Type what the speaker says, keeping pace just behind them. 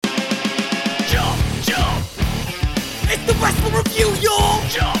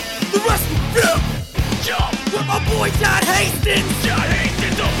Hastings! John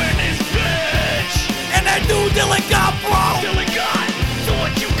Hastings up in this bitch! And that dude Dylan got, bro! Dylan got! So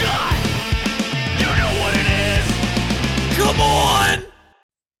what you got? You know what it is! Come on!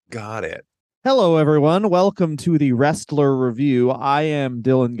 Got it. Hello, everyone. Welcome to the Wrestler Review. I am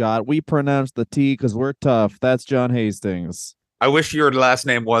Dylan Gott. We pronounce the T because we're tough. That's John Hastings. I wish your last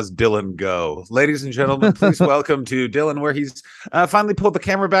name was Dylan Go. Ladies and gentlemen, please welcome to Dylan, where he's finally pulled the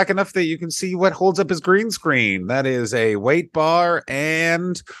camera back enough that you can see what holds up his green screen. That is a weight bar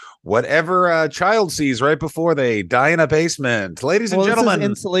and whatever a child sees right before they die in a basement. Ladies and gentlemen. This is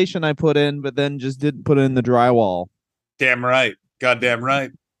insulation I put in, but then just didn't put in the drywall. Damn right. Goddamn right.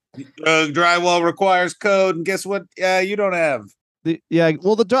 Drywall requires code, and guess what? You don't have. The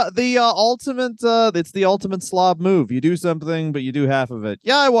ultimate it's the ultimate slob move. You do something, but you do half of it.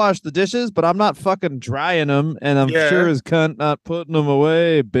 Yeah, I wash the dishes, but I'm not fucking drying them, and I'm sure as cunt not putting them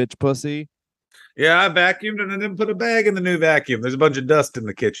away, bitch pussy. Yeah, I vacuumed and I didn't put a bag in the new vacuum. There's a bunch of dust in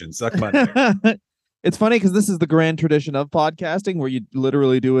the kitchen. Suck my dick. It's funny because this is the grand tradition of podcasting where you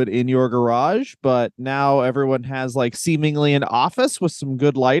literally do it in your garage, but now everyone has like seemingly an office with some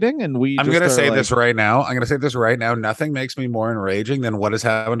good lighting, and I'm going to say this right now. Nothing makes me more enraging than what has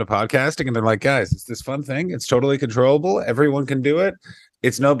happened to podcasting. And they're like, guys, it's this fun thing. It's totally controllable. Everyone can do it.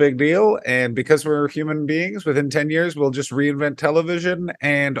 It's no big deal. And because we're human beings, within 10 years, we'll just reinvent television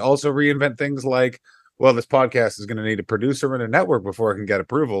and also reinvent things like, well, this podcast is going to need a producer and a network before it can get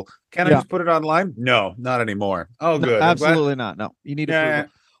approval. Can I just put it online? No, not anymore. Oh, good. No, absolutely not. No, you need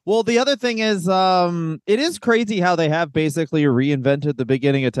approval. Well, the other thing is, it is crazy how they have basically reinvented the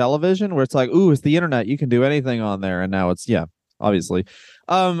beginning of television, where it's like, ooh, it's the internet. You can do anything on there. And now it's, obviously.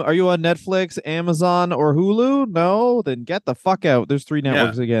 Are you on Netflix, Amazon, or Hulu? No, then get the fuck out. There's 3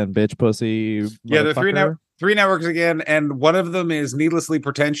 networks again, bitch, pussy. Yeah, there are 3 networks again, and one of them is needlessly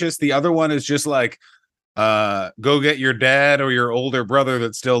pretentious. The other one is just like, go get your dad or your older brother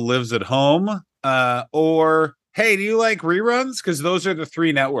that still lives at home, or hey, do you like reruns? Because those are the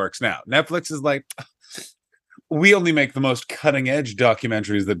 3 networks now. Netflix is like, we only make the most cutting edge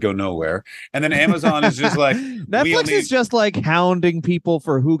documentaries that go nowhere, and then Amazon is just like Netflix is just like hounding people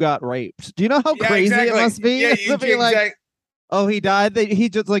for who got raped. Do you know how crazy it must be? Yeah, you be like, oh, he died. He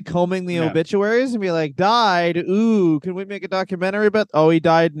just like combing the obituaries and be like, died. Ooh, can we make a documentary about? Oh, he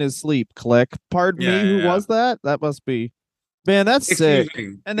died in his sleep. Click. Pardon me. Who was that? That must be. Man, that's sick.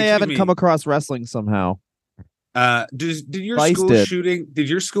 And they haven't come across wrestling somehow. Did your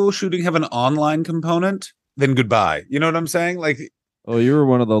school shooting have an online component? Then goodbye. You know what I'm saying? Like, oh, you were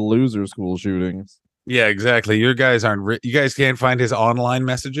one of the loser school shootings. Yeah, exactly. You guys can't find his online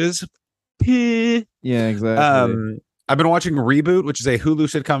messages. Yeah, exactly. I've been watching Reboot, which is a Hulu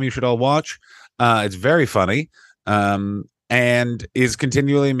sitcom you should all watch. It's very funny, and is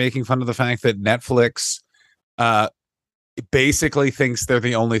continually making fun of the fact that Netflix basically thinks they're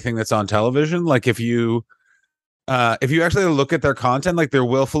the only thing that's on television. Like if you actually look at their content, like they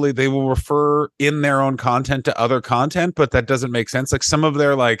will refer in their own content to other content, but that doesn't make sense. Like some of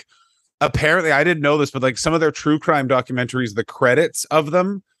their apparently, I didn't know this, but like some of their true crime documentaries, the credits of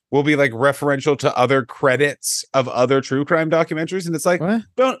them will be like referential to other credits of other true crime documentaries. And it's like,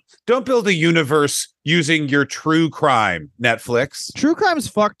 what? Don't build a universe using your true crime, Netflix. True crime's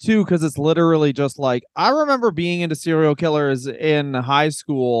fucked too, because it's literally just like, I remember being into serial killers in high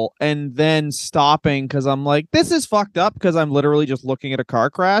school and then stopping because I'm like, this is fucked up, because I'm literally just looking at a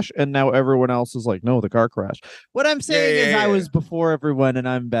car crash, and now everyone else is like, no, the car crash. What I'm saying is I was before everyone and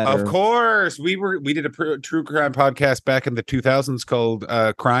I'm better. Of course. We did a true crime podcast back in the 2000s called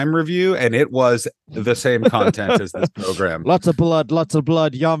Crime Review, and it was the same content as this program. Lots of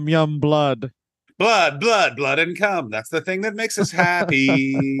blood, yum, yum, blood. Blood, and cum. That's the thing that makes us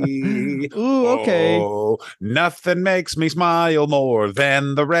happy. Ooh, okay. Oh, nothing makes me smile more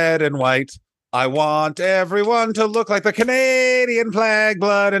than the red and white. I want everyone to look like the Canadian flag.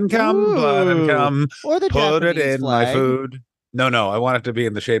 Blood and cum, Ooh. blood and cum. Or the Put Japanese it in flag. my food. No, I want it to be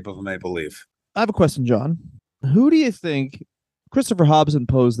in the shape of a maple leaf. I have a question, John. Who do you think, Christopher Hobson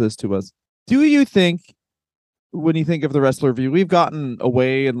posed this to us, do you think, when you think of the Wrestler Review, we've gotten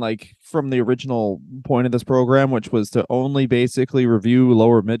away and like from the original point of this program, which was to only basically review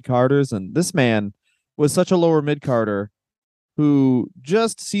lower mid-carders, and this man was such a lower mid-carder who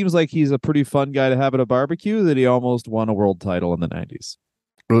just seems like he's a pretty fun guy to have at a barbecue that he almost won a world title in the 90s.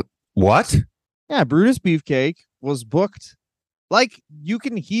 What? Yeah, Brutus Beefcake was booked. Like, you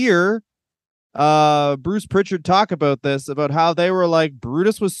can hear Bruce Pritchard talk about this, about how they were like,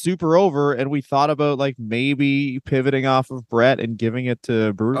 Brutus was super over, and we thought about like maybe pivoting off of Brett and giving it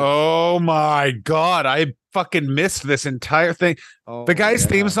to Brutus. Oh my God. I fucking missed this entire thing. Oh, The guy's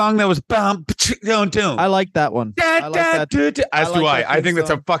theme song that was bum don't. I like that one. I like that. As do I. I think that's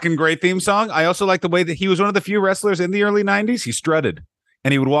a song. fucking great theme song. I also like the way that he was one of the few wrestlers in the early 90s. He strutted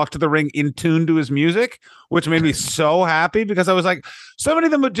and he would walk to the ring in tune to his music, which made me so happy because I was like, so many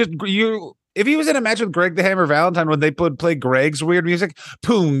of them would just if he was in a match with Greg the Hammer Valentine when they would play Greg's weird music,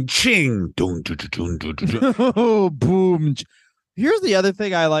 boom ching, dun, dun, dun, dun, dun, dun. Oh, boom. Here's the other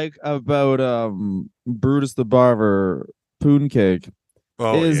thing I like about Brutus the Barber Beefcake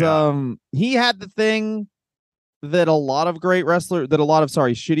he had the thing that a lot of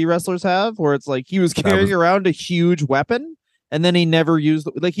shitty wrestlers have, where it's like he was carrying around a huge weapon and then he never used,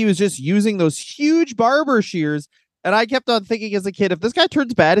 like, he was just using those huge barber shears. And I kept on thinking as a kid, if this guy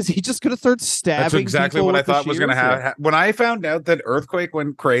turns bad, is he just going to start stabbing? That's exactly what I thought was going to happen. When I found out that Earthquake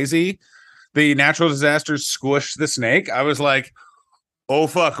went crazy, the natural disasters squished the snake, I was like, oh,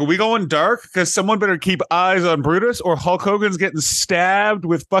 fuck, are we going dark? Because someone better keep eyes on Brutus or Hulk Hogan's getting stabbed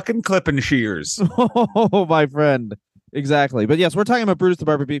with fucking clipping shears. Oh, my friend. Exactly. But yes, we're talking about Brutus the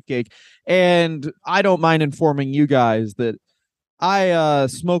Barber Beefcake. And I don't mind informing you guys that I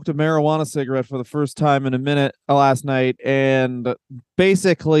smoked a marijuana cigarette for the first time in a minute last night and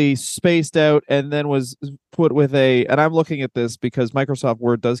basically spaced out and then was put with and I'm looking at this because Microsoft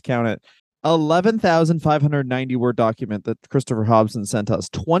Word does count it, 11,590 word document that Christopher Hobson sent us.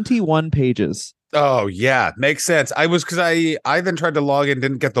 21 pages. Oh, yeah. Makes sense. Because I then tried to log in,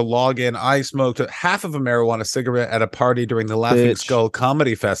 didn't get the login. I smoked half of a marijuana cigarette at a party during the Laughing Skull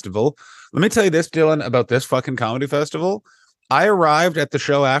Comedy Festival. Let me tell you this, Dylan, about this fucking comedy festival. I arrived at the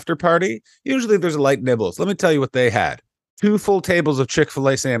show after party. Usually there's light nibbles. Let me tell you what they had. 2 full tables of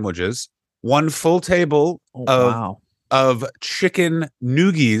Chick-fil-A sandwiches, 1 full table of chicken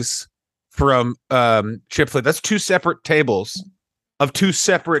noogies from Chick-fil-A. That's 2 separate tables of 2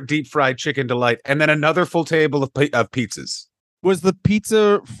 separate deep fried chicken delight, and then another full table of pizzas. Was the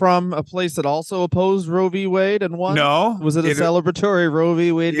pizza from a place that also opposed Roe v. Wade and won? No. Was it a celebratory Roe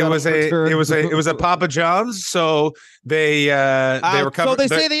v. Wade? It was a Papa John's. So they were covered. So they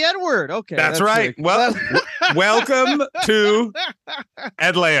say the N-word. Okay, that's right. Sick. Well, welcome to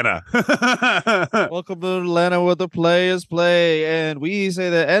Atlanta. Welcome to Atlanta, where the players play, and we say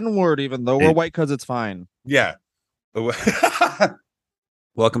the N-word, even though we're white, because it's fine. Yeah.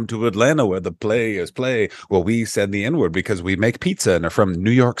 Welcome to Atlanta, where the players play. Well, we said the N-word because we make pizza and are from New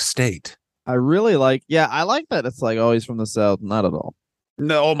York State. I really like, I like that. It's like, oh, he's from the South. Not at all.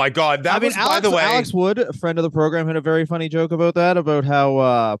 No, oh my God. By the way, Alex Wood, a friend of the program, had a very funny joke about that, about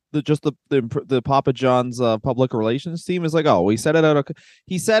how the Papa John's public relations team is like, oh, he said it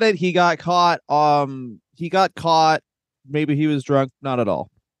he said it, he got caught. Maybe he was drunk. Not at all.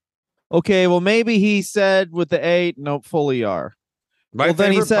 Okay, well, maybe he said with the A, no, fully are.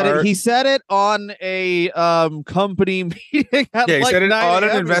 Then he said it on a company meeting. He said it on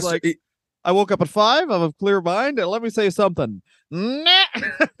an investor. I woke up at 5. I have a clear mind, and let me say something.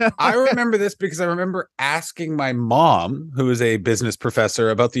 I remember this because I remember asking my mom, who is a business professor,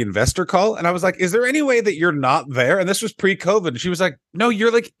 about the investor call, and I was like, "Is there any way that you're not there?" And this was pre-COVID. And she was like, "No,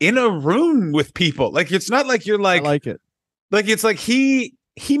 you're like in a room with people. Like it's not like you're like." I like it. Like it's like he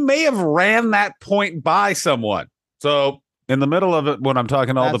may have ran that point by someone. So in the middle of it, when I'm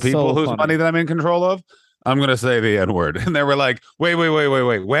talking to all the people whose money that I'm in control of, I'm going to say the N-word. And they were like, wait.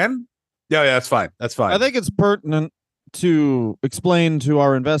 When? Yeah, that's fine. That's fine. I think it's pertinent to explain to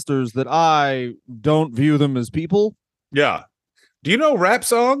our investors that I don't view them as people. Yeah. Do you know rap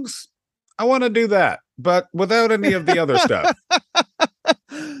songs? I want to do that, but without any of the other stuff.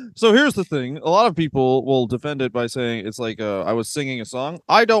 So here's the thing. A lot of people will defend it by saying it's like I was singing a song.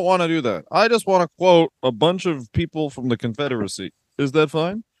 I don't want to do that. I just want to quote a bunch of people from the Confederacy. Is that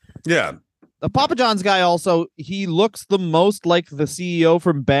fine? Yeah. The Papa John's guy also, he looks the most like the CEO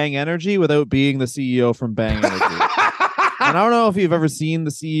from Bang Energy without being the CEO from Bang Energy. And I don't know if you've ever seen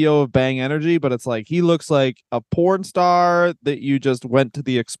the CEO of Bang Energy, but it's like he looks like a porn star that you just went to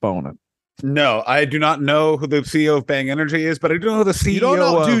the Exponent. No, I do not know who the CEO of Bang Energy is, but I do know who the CEO. You don't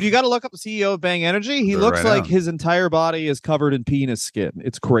know, dude. You got to look up the CEO of Bang Energy. He looks like his entire body is covered in penis skin.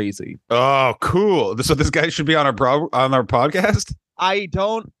 It's crazy. Oh, cool. So this guy should be on our podcast. I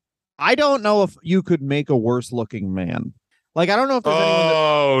don't know if you could make a worse looking man. Like, I don't know if there's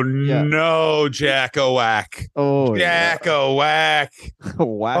anyone no, Jack-o-whack. Oh, Jack-o-whack.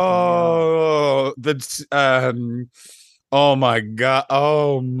 Whack. Oh, that's oh my God.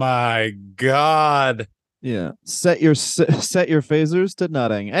 Oh my God. Yeah. Set your phasers to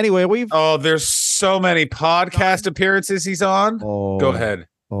nutting. Anyway, there's so many podcast appearances he's on. Oh, go ahead.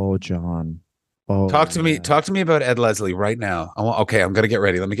 Oh, John. Oh, Talk to me. yeah. Talk to me about Ed Leslie right now. Okay, I'm gonna get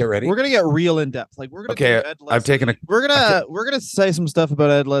ready. Let me get ready. We're gonna get real in depth. Like we're gonna Okay, do Ed Leslie. I've taken a. We're gonna say some stuff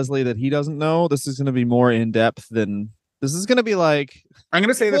about Ed Leslie that he doesn't know. This is gonna be more in depth than this is gonna be like. I'm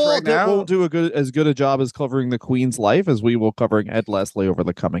gonna say this right now. Won't do as good a job as covering the Queen's life as we will covering Ed Leslie over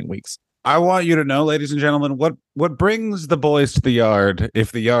the coming weeks. I want you to know, ladies and gentlemen, what brings the boys to the yard,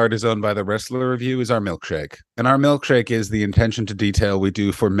 if the yard is owned by the Wrestler Review, is our milkshake. And our milkshake is the attention to detail we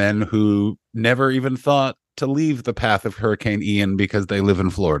do for men who never even thought to leave the path of Hurricane Ian because they live in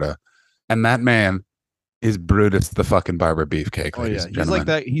Florida. And that man is Brutus the fucking Barber Beefcake, ladies and gentlemen. He's like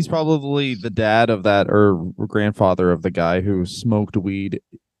that. He's probably the dad of that or grandfather of the guy who smoked weed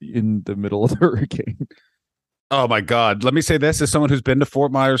in the middle of the hurricane. Oh my God. Let me say this as someone who's been to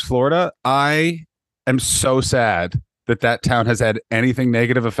Fort Myers, Florida. I am so sad that town has had anything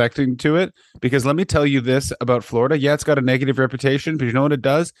negative affecting to it, because let me tell you this about Florida. Yeah, it's got a negative reputation, but you know what it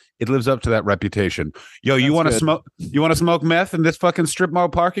does? It lives up to that reputation. Yo, you want to smoke? You want to smoke meth in this fucking strip mall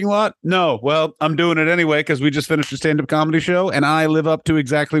parking lot? No. Well, I'm doing it anyway because we just finished a stand-up comedy show, and I live up to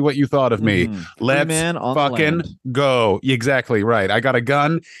exactly what you thought of me. Let's fucking go. Exactly right. I got a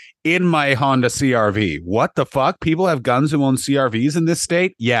gun in my Honda CRV. What the fuck? People have guns who own CRVs in this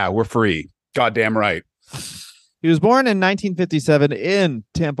state? Yeah, we're free. Goddamn right. He was born in 1957 in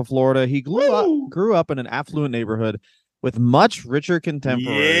Tampa, Florida. He grew up in an affluent neighborhood with much richer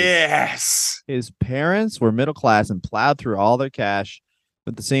contemporaries. Yes. His parents were middle class and plowed through all their cash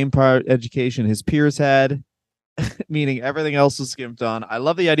with the same education his peers had, meaning everything else was skimped on. I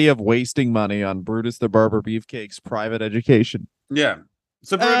love the idea of wasting money on Brutus the Barber Beefcake's private education. Yeah.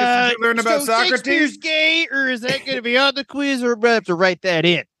 So, Brutus, did you learn about Socrates? Shakespeare's gay, or is that going to be on the quiz, or do I have to write that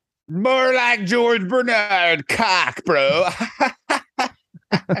in? More like George Bernard cock, bro.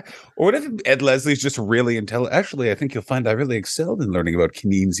 Or what if Ed Leslie's just really intelligent? Actually, I think you'll find I really excelled in learning about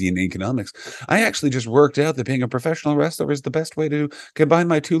Keynesian economics. I actually just worked out that being a professional wrestler is the best way to combine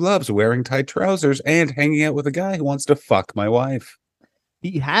my two loves, wearing tight trousers and hanging out with a guy who wants to fuck my wife.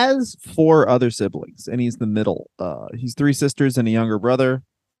 He has 4 other siblings, and he's the middle. He's 3 sisters and a younger brother.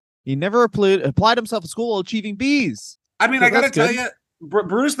 He never applied himself to school, achieving B's. I mean, so I got to tell you,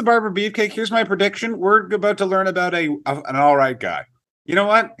 Brutus the Barber Beefcake, here's my prediction. We're about to learn about an all right guy. You know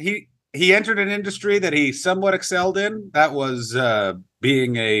what? He entered an industry that he somewhat excelled in. That was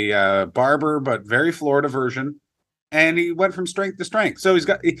being a barber, but very Florida version. And he went from strength to strength. So he's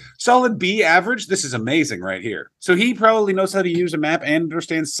got a solid B average. This is amazing right here. So he probably knows how to use a map and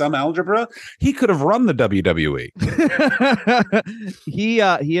understands some algebra. He could have run the WWE. He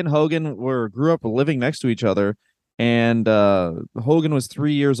and Hogan grew up living next to each other. And Hogan was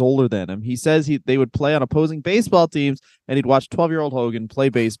 3 years older than him. He says they would play on opposing baseball teams, and he'd watch 12-year-old Hogan play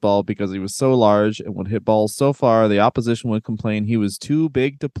baseball because he was so large and would hit balls so far the opposition would complain he was too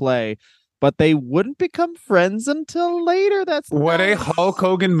big to play. But they wouldn't become friends until later. That's what a Hulk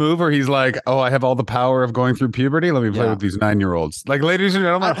Hogan move where he's like, oh, I have all the power of going through puberty. Let me play with these 9-year-olds. Like, ladies and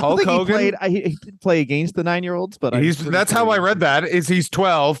gentlemen, Hulk Hogan. He did play against the 9-year-olds, but that's how I read that. Is he's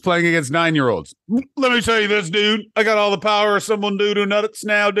 12 playing against 9-year-olds. Let me tell you this, dude. I got all the power of someone dude who nuts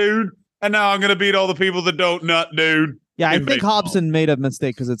now, dude. And now I'm going to beat all the people that don't nut, dude. Yeah, I think baseball. Hobson made a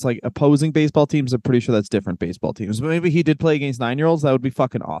mistake because it's like opposing baseball teams. I'm pretty sure that's different baseball teams. But maybe he did play against 9-year-olds. That would be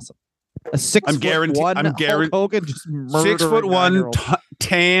fucking awesome. A 6'1" Hulk Hogan just 6'1",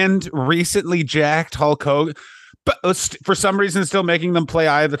 tanned, recently jacked Hulk Hogan, but for some reason still making them play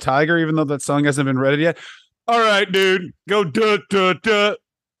 "Eye of the Tiger," even though that song hasn't been read yet. All right, dude, go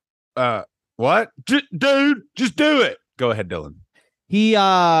what, dude? Just do it. Go ahead, Dylan.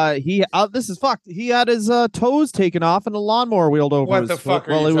 This is fucked. He had his toes taken off and a lawnmower wheeled over his foot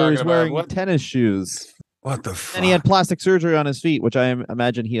while he was wearing tennis shoes. What the fuck? And he had plastic surgery on his feet, which I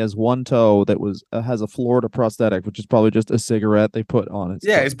imagine he has one toe that has a Florida prosthetic, which is probably just a cigarette they put on it.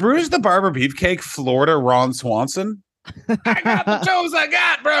 Yeah, is Brutus the Barber Beefcake Florida Ron Swanson? I got the toes I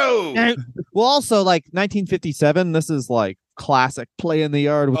got, bro. Well, also like 1957. This is like classic play in the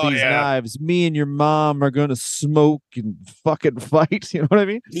yard with these knives. Me and your mom are gonna smoke and fucking fight. You know what I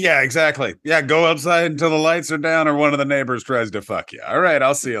mean? Yeah, exactly. Yeah, go outside until the lights are down or one of the neighbors tries to fuck you. All right,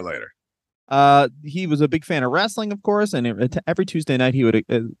 I'll see you later. He was a big fan of wrestling, of course, and every Tuesday night he would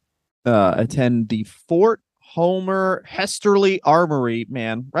attend the Fort Homer Hesterly Armory.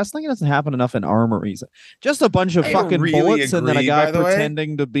 Man, wrestling doesn't happen enough in armories. Just a bunch of fucking bullets and then a guy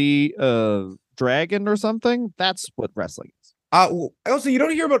pretending to be a dragon or something. That's what wrestling is. Also, you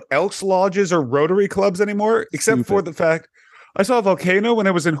don't hear about Elks Lodges or Rotary Clubs anymore, except for the fact I saw a volcano when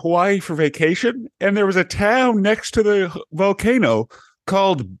I was in Hawaii for vacation, and there was a town next to the volcano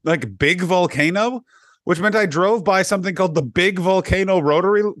called like Big Volcano, which meant I drove by something called the Big Volcano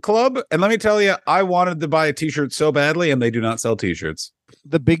Rotary Club. And let me tell you, I wanted to buy a t-shirt so badly, and they do not sell t-shirts.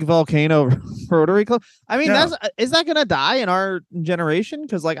 The Big Volcano Rotary Club. I mean, Yeah. is that gonna die in our generation?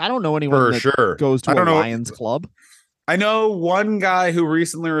 Because like I don't know anyone For that sure. goes to I a don't know. Lions Club. I know one guy who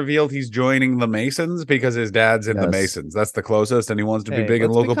recently reveled he's joining the Masons because his dad's in the Yes. Masons. That's the closest, and he wants to be Hey, big in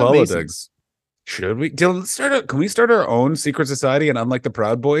let's local become politics. Masons. Should we? Dylan, can we start our own secret society? And unlike the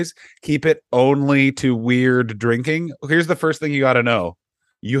Proud Boys, keep it only to weird drinking. Here's the first thing you got to know: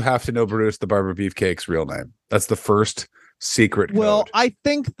 you have to know Brutus the Barber Beefcake's real name. That's the first secret. Well, code. I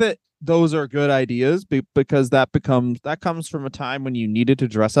think that those are good ideas because that comes from a time when you needed to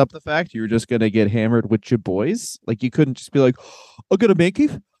dress up the fact you were just gonna get hammered with your boys. Like you couldn't just be like, I'm gonna make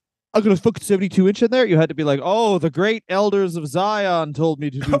you. I'm gonna fucking 72-inch in there. You had to be like, oh, the great elders of Zion told me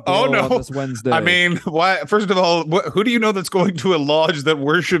to do Oh, blow no. on this Wednesday. I mean, why? First of all, who do you know that's going to a lodge that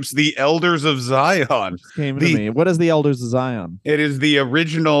worships the elders of Zion? Just came to me. What is the elders of Zion? It is the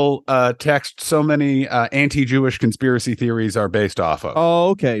original text so many anti-Jewish conspiracy theories are based off of.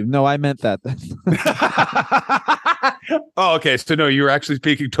 Oh, okay. No, I meant that then. Oh, okay. So no, you were actually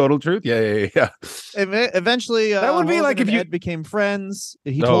speaking total truth. Yeah. Eventually, That would be Hogan like if and you- Ed became friends.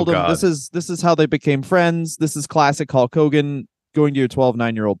 He Oh, told him God. this is how they became friends. This is classic Hulk Hogan. Going to your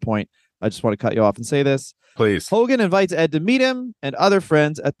 9-year-old point, I just want to cut you off and say this. Please. Hogan invites Ed to meet him and other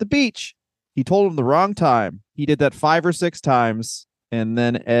friends at the beach. He told him the wrong time. He did that 5 or 6 times, and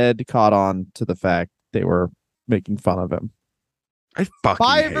then Ed caught on to the fact they were making fun of him. I fucking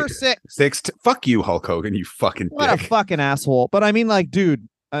 5 hate or it. 6. Fuck you, Hulk Hogan. You fucking What a dick. fucking asshole. But I mean, like, dude,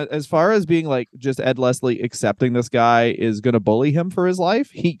 as far as being like just Ed Leslie accepting this guy is going to bully him for his life,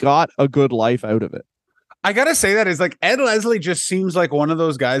 he got a good life out of it. I gotta say that is like Ed Leslie just seems like one of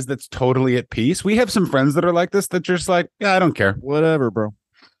those guys that's totally at peace. We have some friends that are like this that just like, yeah, I don't care. Whatever, bro.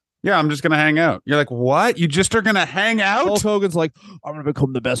 Yeah, I'm just gonna hang out. You're like, what? You just are gonna hang out? Hulk Hogan's like, I'm going to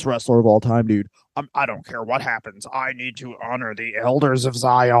become the best wrestler of all time, dude. I don't care what happens. I need to honor the elders of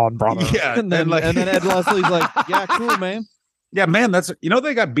Zion, brother. Yeah, and then Ed Leslie's like, yeah, cool, man. Yeah, man, that's they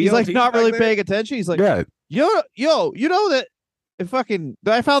got BLT. He's like not back really there? paying attention. He's like, Yeah, you know that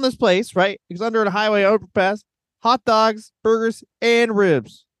I found this place, right? It's under a highway overpass, hot dogs, burgers, and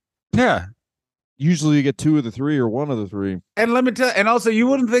ribs. yeah. Usually you get 2 of the 3 or 1 of the 3. And let me tell, and also you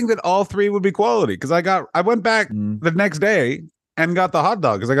wouldn't think that all 3 would be quality because I went back the next day and got the hot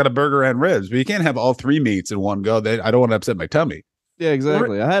dog because I got a burger and ribs, but you can't have all 3 meats in one go. I don't want to upset my tummy. Yeah,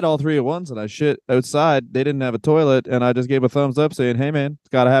 exactly. I had all 3 at once and I shit outside. They didn't have a toilet and I just gave a thumbs up saying, hey man, it's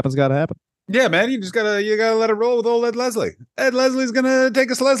gotta happen, it's gotta happen. Yeah, man, you gotta let it roll with old Ed Leslie. Ed Leslie's gonna take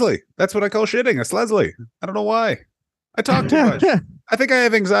us Leslie. That's what I call shitting us Leslie. I don't know why. I talk too much. I think I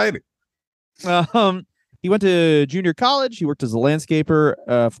have anxiety. He went to junior college. He worked as a landscaper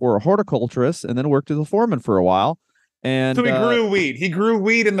for a horticulturist and then worked as a foreman for a while. And So he grew weed. He grew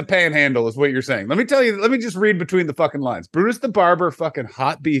weed in the panhandle, is what you're saying. Let me tell you, let me just read between the fucking lines. Brutus the Barber, fucking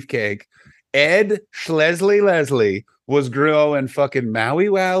hot beefcake. Ed Schlesley Leslie was growing fucking Maui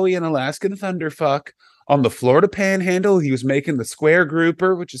Wowie and Alaskan Thunderfuck on the Florida panhandle. He was making the square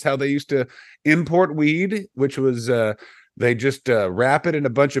grouper, which is how they used to import weed, which was they just wrap it in a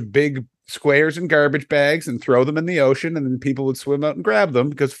bunch of big squares and garbage bags and throw them in the ocean, and then people would swim out and grab them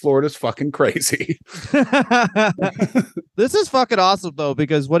because Florida's fucking crazy. This is fucking awesome though,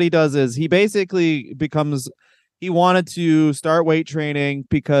 because what he does is he basically he wanted to start weight training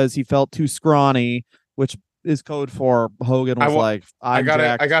because he felt too scrawny, which is code for Hogan was I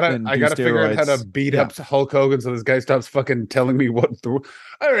gotta figure out how to beat up Hulk Hogan so this guy stops fucking telling me what all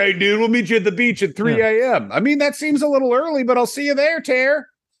right, dude, we'll meet you at the beach at 3 a.m. I mean, that seems a little early, but I'll see you there, Tear.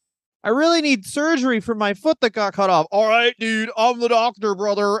 I really need surgery for my foot that got cut off. All right, dude, I'm the doctor,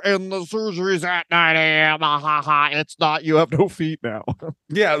 brother, and the surgery's at 9 a.m. It's not. You have no feet now.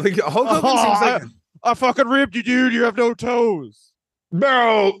 Yeah, like Hulk Hogan seems like I fucking ripped you, dude. You have no toes.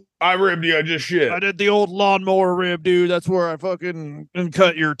 no, I ribbed you. I just shit. I did the old lawnmower rib, dude. That's where I fucking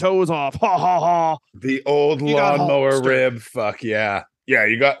cut your toes off. Ha ha ha. The old You got lawnmower Hulkster. rib. Fuck yeah. Yeah,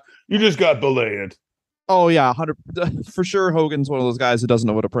 you just got belayed. Oh yeah, 100 for sure. Hogan's one of those guys who doesn't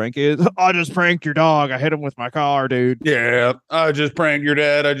know what a prank is. I just pranked your dog. I hit him with my car, dude. Yeah, I just pranked your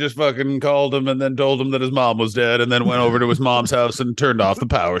dad. I just fucking called him and then told him that his mom was dead and then went over to his mom's house and turned off the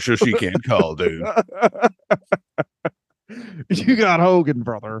power so she can't call, dude. You got Hogan,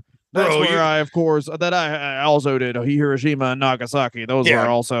 brother. That's Bro, where I, of course, that I also did Hiroshima and Nagasaki. Those Yeah. were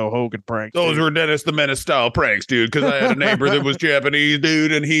also Hogan pranks. Those dude. were Dennis the Menace style pranks, dude. Because I had a neighbor that was Japanese,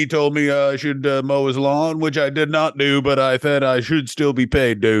 dude, and he told me I should mow his lawn, which I did not do, but I said I should still be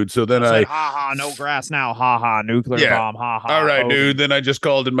paid, dude. So then I I said, ha ha, no grass now, ha ha, nuclear Yeah. bomb, ha ha. All right, Hogan. dude. Then I just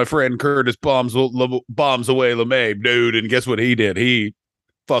called in my friend Curtis bombs away LeMay, dude, and guess what he did? He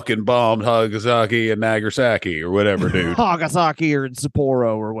fucking bombed Nagasaki and Nagasaki or whatever, dude. Nagasaki or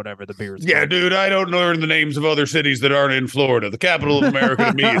Sapporo or whatever the beer's Yeah, called. dude, I don't learn the names of other cities that aren't in Florida. The capital of America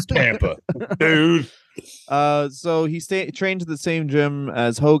to me is Tampa, dude. So he trained to the same gym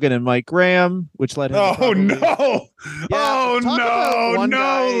as Hogan and Mike Graham, which led him. Oh to no! Yeah, talk about one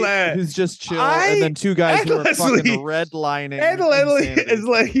guy Len. who's just chill, and then two guys who are fucking redlining. Ed Leslie insanity. is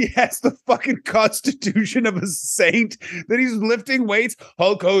like he has the fucking constitution of a saint that he's lifting weights.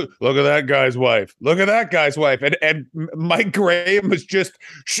 Hulk Hogan, look at that guy's wife. Look at that guy's wife. And Mike Graham was just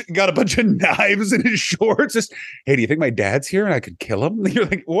got a bunch of knives in his shorts. Just, hey, do you think my dad's here and I could kill him? You're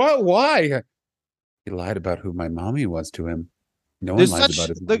like, what? Why? He lied about who my mommy was to him. No one lies about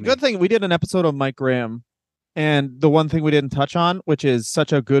his the mommy. good thing we did an episode of Mike Graham, and the one thing we didn't touch on, which is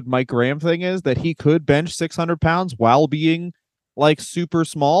such a good Mike Graham thing, is that he could bench 600 pounds while being like super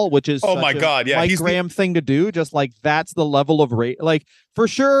small, which is Oh such my a God, yeah, Mike he's Graham thing to do. Just like that's the level of rate. Like for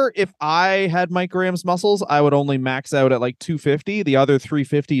sure, if I had Mike Graham's muscles, I would only max out at like 250. The other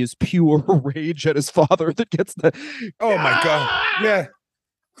 350 is pure rage at his father that gets the. Oh my God, yeah.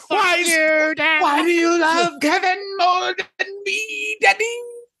 Why do you love Kevin more than me, Daddy?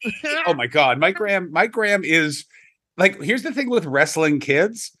 Oh my God, Mike Graham is like. Here's the thing with wrestling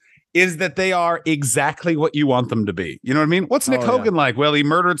kids is that they are exactly what you want them to be. You know what I mean? What's Nick Hogan like? Well, he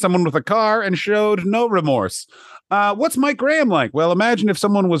murdered someone with a car and showed no remorse. What's Mike Graham like? Well, imagine if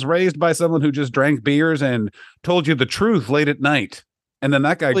someone was raised by someone who just drank beers and told you the truth late at night. And then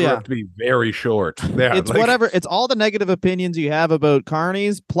that guy grew up to be very short. Yeah, it's whatever. It's all the negative opinions you have about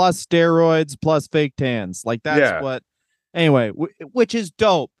carnies plus steroids plus fake tans. Like that's what. Anyway, which is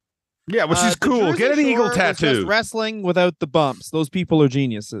dope. Yeah, which is cool. Get an eagle tattoo. Just wrestling without the bumps. Those people are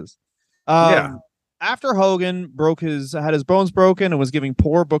geniuses. After Hogan had his bones broken and was giving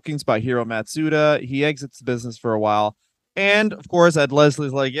poor bookings by Hiro Matsuda, he exits the business for a while. And of course, Ed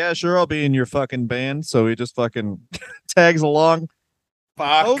Leslie's like, yeah, sure, I'll be in your fucking band. So he just fucking tags along.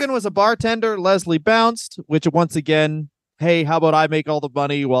 Hogan was a bartender. Leslie bounced, which once again, hey, how about I make all the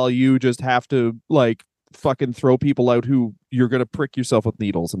money while you just have to like fucking throw people out who you're going to prick yourself with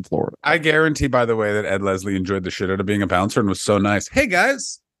needles in Florida. I guarantee, by the way, that Ed Leslie enjoyed the shit out of being a bouncer and was so nice. Hey,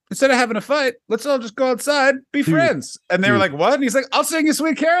 guys, instead of having a fight, let's all just go outside, be friends. And they were like, what? And he's like, I'll sing you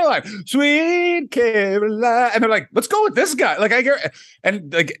Sweet Caroline. Sweet Caroline. And they're like, let's go with this guy. Like,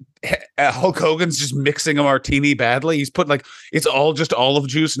 and like Hulk Hogan's just mixing a martini badly. He's put like, it's all just olive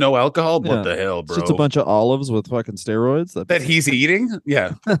juice, no alcohol. What the hell, bro? It's just a bunch of olives with fucking steroids. That he's eating?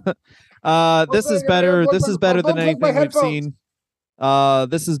 Yeah. This is better. This is better than anything we've seen.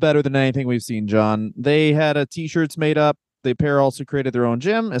 This is better than anything we've seen, John. They had t-shirts made up. The pair also created their own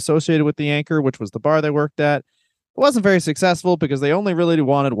gym associated with the Anchor, which was the bar they worked at. It wasn't very successful because they only really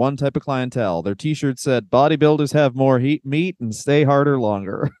wanted one type of clientele. Their t-shirts said, bodybuilders have more meat and stay harder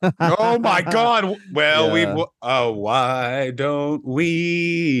longer. Oh my God. Well, why don't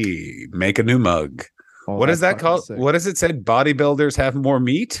we make a new mug? What is that called? Sick. What does it say? Bodybuilders have more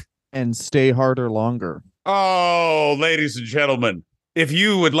meat? And stay harder longer. Oh, ladies and gentlemen, if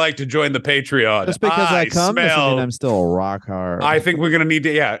you would like to join the Patreon, just because I come doesn't mean I'm still rock hard. I think we're going to need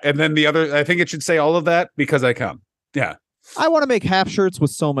to, and then the other, I think it should say all of that because I come. Yeah. I want to make half shirts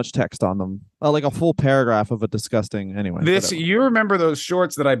with so much text on them, like a full paragraph of a disgusting. Anyway, you remember those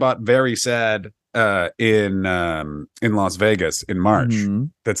shorts that I bought very sad in Las Vegas in March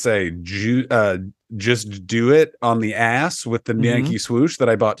that say just do it on the ass with the Yankee swoosh that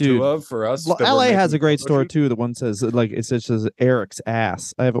I bought two of for us. LA has a great store too. The one says it says Eric's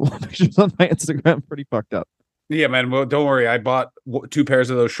ass. I have pictures on my Instagram. Pretty fucked up. Yeah, man. Well, don't worry. I bought 2 pairs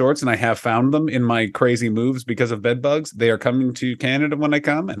of those shorts and I have found them in my crazy moves because of bed bugs. They are coming to Canada when I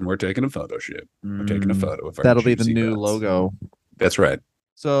come and we're taking a photo shoot. We're taking a photo of our that'll be the new logo. That's right.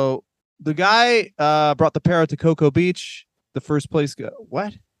 So the guy brought the pair out to Cocoa Beach. The first place got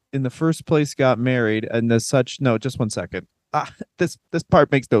married, and as such, no, just 1 second. This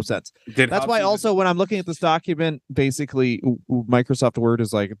part makes no sense. That's why also when I'm looking at this document, basically Microsoft Word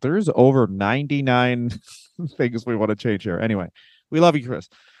is like, there's over 99 things we want to change here. Anyway, we love you, Chris.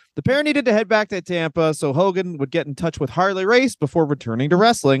 The pair needed to head back to Tampa so Hogan would get in touch with Harley Race before returning to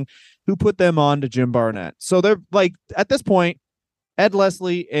wrestling, who put them on to Jim Barnett. So they're like, at this point, Ed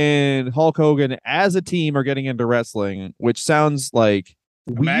Leslie and Hulk Hogan as a team are getting into wrestling, which sounds like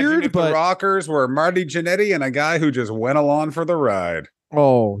Imagine weird, if but the Rockers were Marty Jannetty and a guy who just went along for the ride.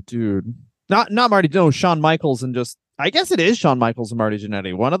 oh, dude, not Marty. No, Shawn Michaels and just I guess it is Shawn Michaels and Marty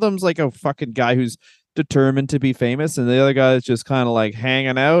Jannetty. One of them's like a fucking guy who's determined to be famous, and the other guy is just kind of like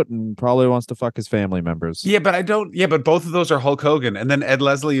hanging out and probably wants to fuck his family members. Yeah, but I don't. Yeah, but both of those are Hulk Hogan, and then Ed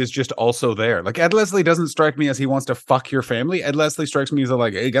Leslie is just also there. Like Ed Leslie doesn't strike me as he wants to fuck your family. Ed Leslie strikes me as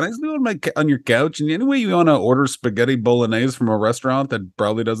like, hey, can I sleep on your couch? And anyway, you want to order spaghetti bolognese from a restaurant that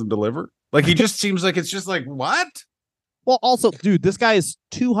probably doesn't deliver? Like he just seems like it's just like what? Well, also, dude, this guy is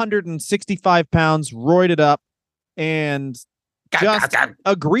 265 pounds, roided up, and just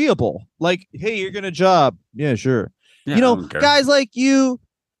agreeable. Like, hey, you're gonna job. Yeah, sure. Yeah, you I know, don't care. guys like you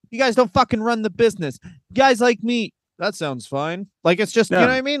guys don't fucking run the business. Guys like me, that sounds fine. Like, it's just, you know what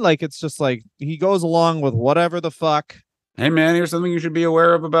I mean? Like, it's just like he goes along with whatever the fuck. Hey, man, here's something you should be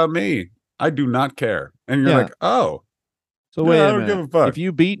aware of about me. I do not care. And you're like, oh. So wait I a don't minute. give a fuck. If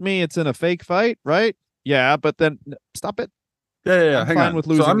you beat me, it's in a fake fight, right? Yeah, but then stop it. Yeah. I'm Hang fine on. with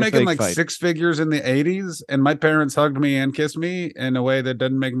losing So I'm a making fake like fight. 6 figures in the 80s, and my parents hugged me and kissed me in a way that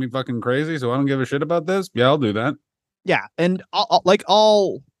doesn't make me fucking crazy. So I don't give a shit about this. Yeah, I'll do that. Yeah, and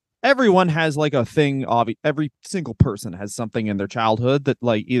everyone has like a thing. Every single person has something in their childhood that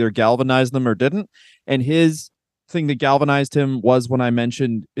like either galvanized them or didn't. And his thing that galvanized him was when I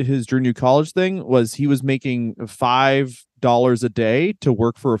mentioned his junior college thing was he was making $5 a day to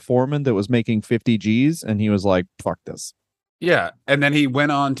work for a foreman that was making 50 G's, and he was like, "Fuck this." Yeah, and then he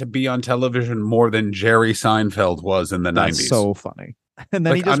went on to be on television more than Jerry Seinfeld was in the That's 90s. so funny. And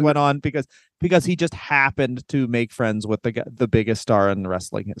then Like, he just went on because he just happened to make friends with the biggest star in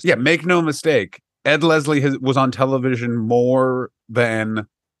wrestling history. Yeah, make no mistake. Ed Leslie was on television more than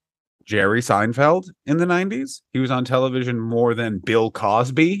Jerry Seinfeld in the 90s. He was on television more than Bill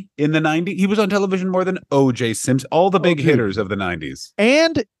Cosby in the 90s. He was on television more than O.J. Simpson, all the big hitters of the 90s.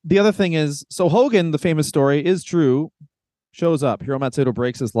 And the other thing is, so Hogan, the famous story is true, shows up. Hiro Matsuda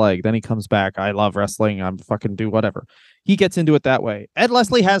breaks his leg. Then he comes back. I love wrestling. I'm fucking do whatever. He gets into it that way. Ed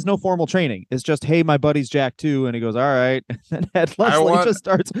Leslie has no formal training. It's just, hey, my buddy's Jack too. And he goes, all right. And Ed Leslie just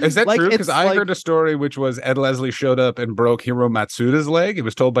starts. Is that like, true? Because I like, heard a story which was Ed Leslie showed up and broke Hiro Matsuda's leg. It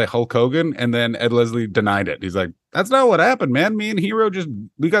was told by Hulk Hogan. And then Ed Leslie denied it. He's like, that's not what happened, man. Me and Hiro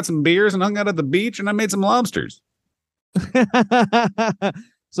we got some beers and hung out at the beach and I made some lobsters.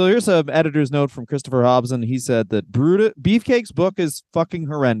 So here's an editor's note from Christopher Hobson. He said that Beefcake's book is fucking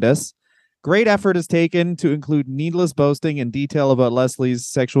horrendous. Great effort is taken to include needless boasting and detail about Leslie's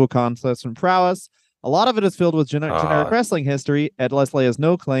sexual conquest and prowess. A lot of it is filled with generic wrestling history Ed Leslie has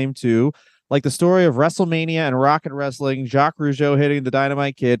no claim to, like the story of WrestleMania and Rocket Wrestling, Jacques Rougeau hitting the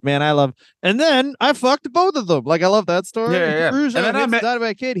Dynamite Kid. Man, I love. And then I fucked both of them. Like, I love that story. Yeah. Rougeau hits the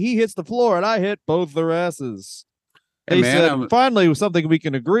Dynamite Kid. He hits the floor, and I hit both their asses. Hey, they man, said, finally, something we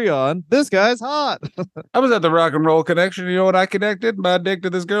can agree on. This guy's hot. I was at the Rock and Roll Connection. You know what I connected? My dick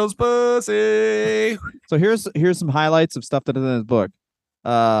to this girl's pussy. So here's some highlights of stuff that is in his book.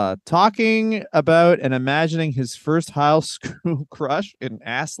 Talking about and imagining his first high school crush in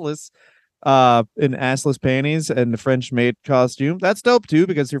assless panties and the French maid costume. That's dope too,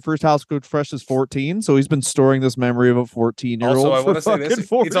 because your first high school crush is 14. So he's been storing this memory of a 14-year-old. Also, I want to say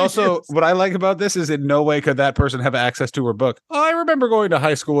this. It's also years. What I like about this is in no way could that person have access to her book. I remember going to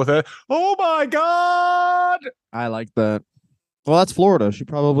high school with it. Oh my God. I like that. Well, that's Florida. She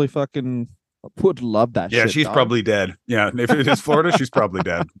probably fucking would love that shit. Yeah, she's probably dead. Yeah, if it is Florida, she's probably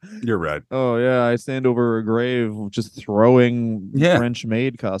dead. You're right. Oh, yeah, I stand over a grave just throwing French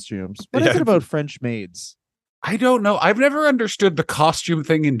maid costumes. What is it about French maids? I don't know. I've never understood the costume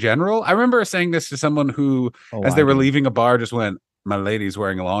thing in general. I remember saying this to someone who, as they were leaving a bar, just went, my lady's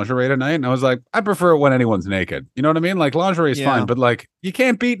wearing a lingerie tonight. And I was like, I prefer it when anyone's naked. You know what I mean? Like, lingerie is fine, but like, you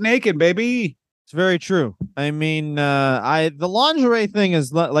can't beat naked, baby. It's very true. I mean, the lingerie thing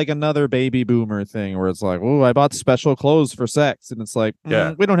is like another baby boomer thing where it's like, oh, I bought special clothes for sex, and it's like,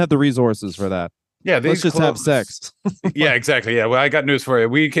 we don't have the resources for that. Yeah, let's just have sex. Yeah, exactly. Yeah, well, I got news for you.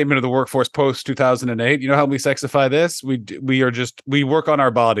 We came into the workforce post 2008. You know how we sexify this? We work on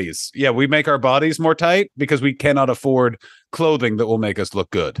our bodies. Yeah, we make our bodies more tight because we cannot afford clothing that will make us look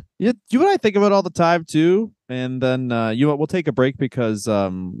good. Yeah, you and I think about it all the time too. And then we'll take a break because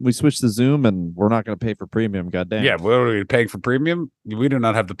we switched to Zoom and we're not going to pay for premium. Goddamn. Yeah, what are we paying for premium? We do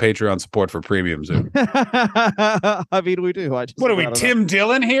not have the Patreon support for premium Zoom. I mean, we do. What are we, Tim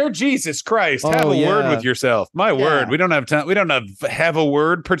Dillon here? Jesus Christ! Have a word with yourself. My word, we don't have time. We don't have a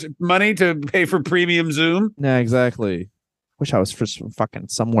word money to pay for premium Zoom. Yeah, exactly. Wish I was for fucking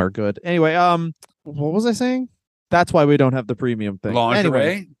somewhere good. Anyway, what was I saying? That's why we don't have the premium thing. Lingerie.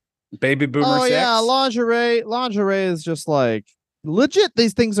 Anyway. Baby boomer sex. Yeah, lingerie is just like legit,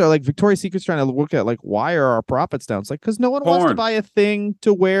 these things are like Victoria's Secret's trying to look at like, why are our profits down? It's like, because no one wants to Porn. buy a thing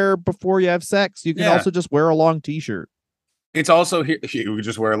to wear before you have sex. You can Yeah. also just wear a long t-shirt. It's also here. You could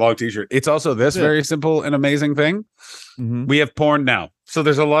just wear a long t-shirt. It's also this That's it. very simple and amazing thing. We have porn now. So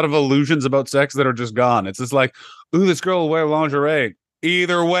there's a lot of illusions about sex that are just gone. It's just like, ooh, this girl will wear lingerie.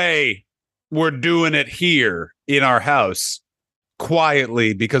 Either way, we're doing it here in our house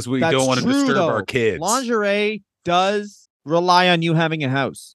quietly because we That's don't want to true, disturb though. our kids. Lingerie does rely on you having a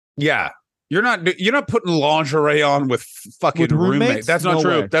house. Yeah. You're not putting lingerie on with fucking With roommates? That's not No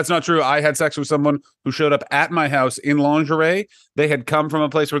true. way. That's not true. I had sex with someone who showed up at my house in lingerie. They had come from a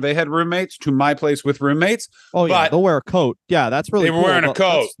place where they had roommates to my place with roommates. Oh yeah, But they'll wear a coat. Yeah, that's really they were cool, wearing a but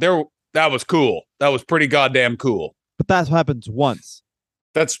coat. That was cool. That was pretty goddamn cool. But that happens once.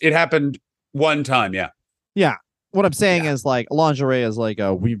 It happened one time, yeah. Yeah. What I'm saying is like lingerie is like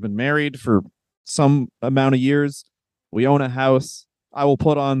we've been married for some amount of years. We own a house. I will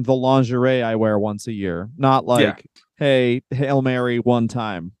put on the lingerie I wear once a year. Not like, hey, Hail Mary one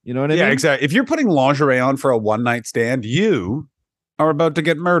time. You know what I mean? Yeah, exactly. If you're putting lingerie on for a one night stand, you are about to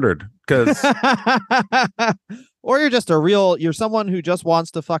get murdered because Or you're just you're someone who just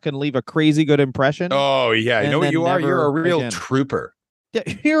wants to fucking leave a crazy good impression. oh yeah, you And know what then you are? You're a never real again. trooper. Yeah,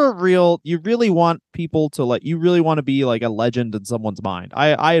 you really want people to you really want to be like a legend in someone's mind.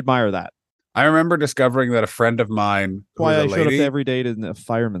 I admire that. I remember discovering that a friend of mine who Why I was a showed up lady, to every date in a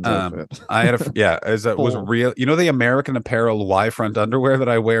fireman's outfit. I had was Full. real. You know the American Apparel Y front underwear that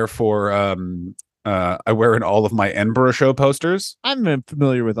I wear for I wear in all of my Edinburgh show posters. I'm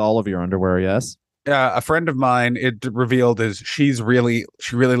familiar with all of your underwear, yes. A friend of mine, it revealed is she really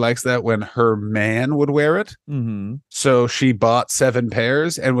likes that when her man would wear it. Mm-hmm. So she bought 7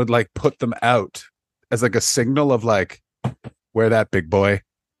 pairs and would like put them out as like a signal of like, wear that, big boy.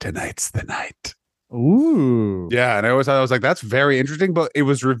 Tonight's the night. Ooh. Yeah, and I was like, that's very interesting. But it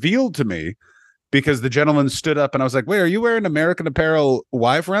was revealed to me because the gentleman stood up and I was like, wait, are you wearing American Apparel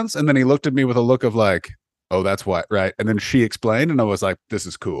Y fronts? And then he looked at me with a look of like, oh, that's what, right? And then she explained, and I was like, this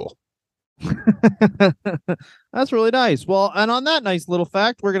is cool. That's really nice. Well, and on that nice little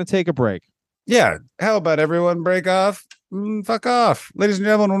fact, we're going to take a break. Yeah. How about everyone break off? Fuck off. Ladies and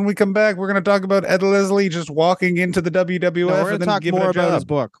gentlemen, when we come back, we're going to talk about Ed Leslie just walking into the WWF No, we're going and to then talk giving more a about his job.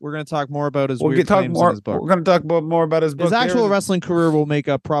 book. We're going to talk more about his We'll weird get talk claims more. in his book. We're going to talk more about his book. His actual There's- wrestling career will make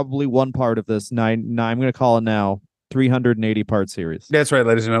up probably one part of this I'm going to call it now 380 part series. That's right,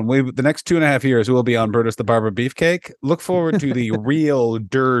 ladies and gentlemen. The next 2.5 years will be on Brutus the Barber Beefcake. Look forward to the real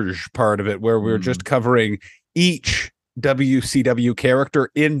dirge part of it, where we're just covering each WCW character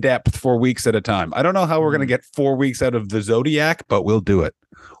in depth for weeks at a time. I don't know how we're going to get 4 weeks out of the Zodiac, but we'll do it.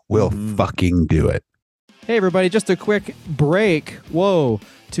 We'll fucking do it. Hey, everybody, just a quick break. To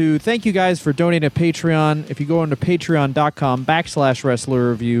thank you guys for donating to Patreon. If you go into patreon.com/wrestler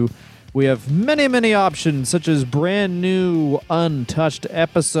review, we have many, many options, such as brand new, untouched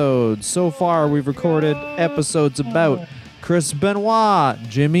episodes. So far, we've recorded episodes about Chris Benoit,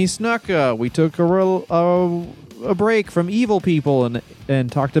 Jimmy Snuka. We took a break from evil people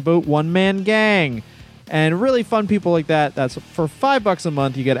and talked about One Man Gang. And really fun people like that. That's for $5 a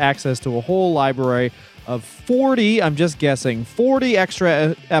month. You get access to a whole library of 40, I'm just guessing, 40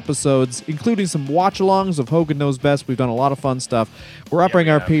 extra episodes, including some watch-alongs of Hogan Knows Best. We've done a lot of fun stuff. We're upping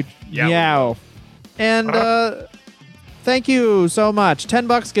our Meow. And thank you so much.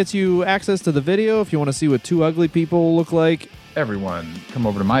 $10 gets you access to the video if you want to see what two ugly people look like. Everyone, come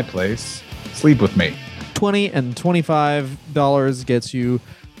over to my place. Sleep with me. $20 and $25 gets you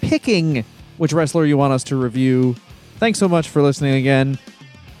picking which wrestler you want us to review. Thanks so much for listening again.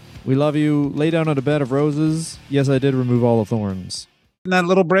 We love you. Lay down on a bed of roses. Yes, I did remove all the thorns. In that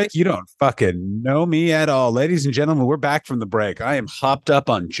little break, you don't fucking know me at all. Ladies and gentlemen, we're back from the break. I am hopped up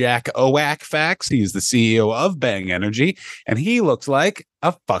on Jack Oak facts. He's the CEO of Bang Energy, and he looks like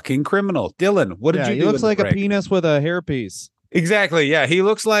a fucking criminal. Dylan, what did you do? He looks in the like a break? penis with a hairpiece. Exactly. Yeah. He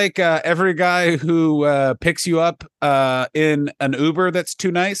looks like every guy who picks you up in an Uber that's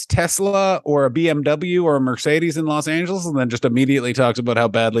too nice, Tesla or a BMW or a Mercedes in Los Angeles, and then just immediately talks about how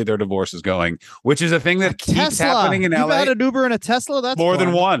badly their divorce is going, which is a thing that keeps happening in You've LA. had an Uber and a Tesla? That's More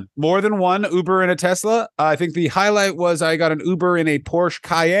than fun. one Uber and a Tesla. I think the highlight was I got an Uber in a Porsche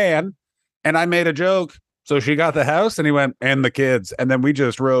Cayenne, and I made a joke. So she got the house, and he went, and the kids. And then we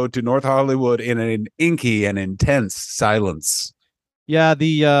just rode to North Hollywood in an inky and intense silence. Yeah,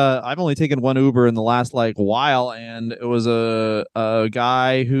 I've only taken one Uber in the last while, and it was a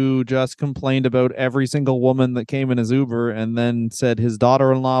guy who just complained about every single woman that came in his Uber, and then said his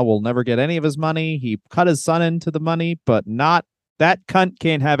daughter-in-law will never get any of his money. He cut his son into the money, but not That cunt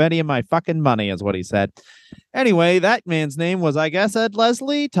can't have any of my fucking money, is what he said. Anyway, that man's name was, I guess, Ed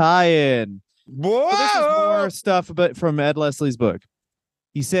Leslie Tie-in. Whoa! So this is more stuff from Ed Leslie's book.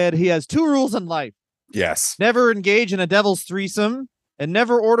 He said he has 2 rules in life. Yes. Never engage in a devil's threesome and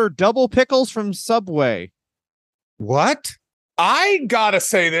never order double pickles from Subway. What? I gotta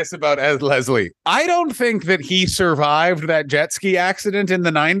say this about Ed Leslie. I don't think that he survived that jet ski accident in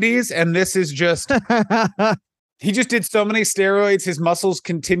the 90s, and this is just he just did so many steroids, his muscles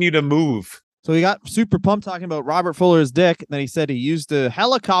continue to move. So he got super pumped talking about Robert Fuller's dick, and then he said he used a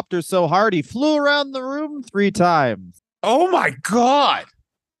helicopter so hard he flew around the room 3 times. Oh my God.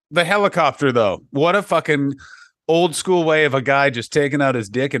 The helicopter, though. What a fucking old school way of a guy just taking out his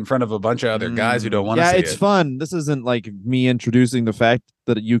dick in front of a bunch of other guys who don't want to see it. Yeah, it's fun. This isn't like me introducing the fact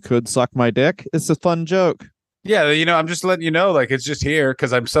that you could suck my dick. It's a fun joke. Yeah, I'm just letting you know, like, it's just here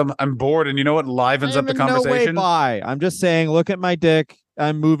because I'm bored, and you know what livens up the conversation? No way by. I'm just saying, look at my dick.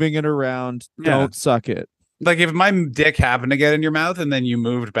 I'm moving it around. Yeah. Don't suck it. Like, if my dick happened to get in your mouth and then you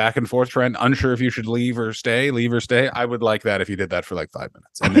moved back and forth, friend, unsure if you should leave or stay, I would like that if you did that for like 5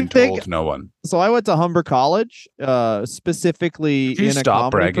 minutes and then told no one. So I went to Humber College, specifically in a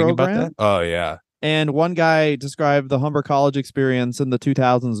comedy program. About that? Oh, yeah. And one guy described the Humber College experience in the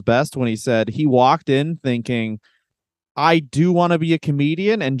 2000s best when he said he walked in thinking, I do want to be a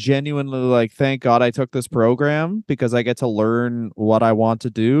comedian, and genuinely like, thank God I took this program because I get to learn what I want to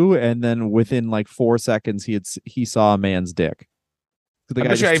do. And then within like 4 seconds, he saw a man's dick. So the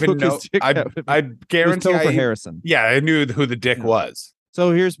guy I even know. I guarantee for Harrison. Yeah, I knew who the dick was.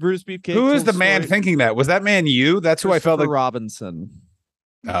 So here's Brutus Beefcake. Who is the man thinking that? Was that man you? That's who I felt like. Robinson.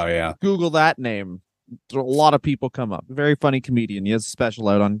 Oh yeah. Google that name. A lot of people come up. Very funny comedian. He has a special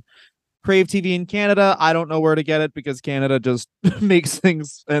out on Crave TV in Canada. I don't know where to get it because Canada just makes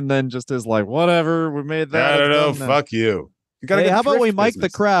things and then just is like, whatever, we made that. I don't know. Fuck you. You gotta. Hey, how about we mic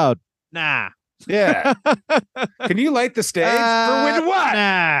business. the crowd? Nah. Yeah. Can you light the stage for with what?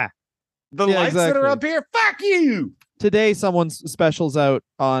 Nah. The lights that are up here. Fuck you. Today, someone's specials out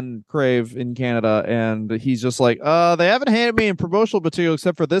on Crave in Canada, and he's just like, they haven't handed me in promotional material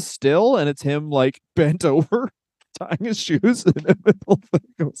except for this still, and it's him like bent over, tying his shoes in the middle of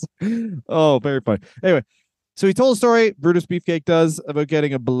things. Oh, very funny. Anyway, so he told a story, Brutus Beefcake does, about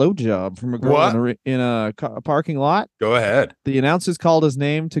getting a blowjob from a girl in a parking lot. Go ahead. The announcers called his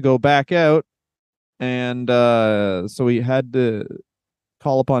name to go back out, and so he had to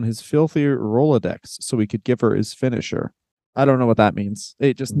call upon his filthy Rolodex so he could give her his finisher. I don't know what that means.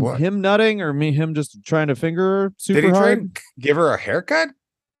 Hey, just him nutting or him just trying to finger her super hard? Try and give her a haircut?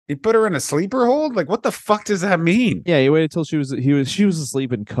 He put her in a sleeper hold? Like, what the fuck does that mean? Yeah, he waited till she was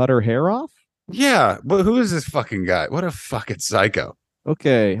asleep and cut her hair off? Yeah, but who is this fucking guy? What a fucking psycho.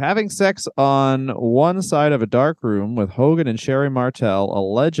 Okay, having sex on one side of a dark room with Hogan and Sherry Martel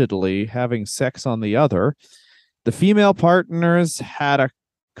allegedly having sex on the other. The female partners had a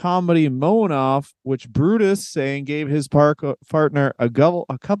comedy moan-off, which Brutus saying gave his partner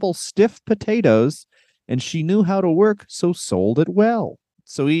a couple stiff potatoes, and she knew how to work, so sold it well.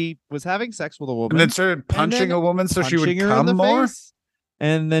 So he was having sex with a woman. And then started punching a woman so she would come more?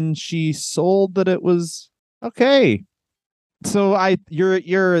 And then she sold that it was okay. So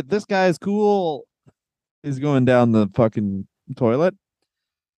this guy's cool is going down the fucking toilet.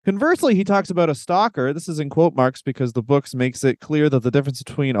 Conversely, he talks about a stalker. This is in quote marks because the books makes it clear that the difference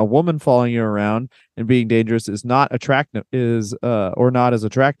between a woman following you around and being dangerous is not attractive, or not as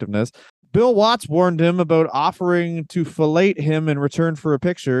attractiveness. Bill Watts warned him about offering to fillet him in return for a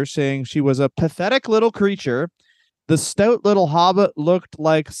picture, saying she was a pathetic little creature. The stout little hobbit looked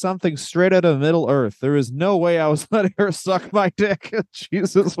like something straight out of Middle Earth. There is no way I was letting her suck my dick.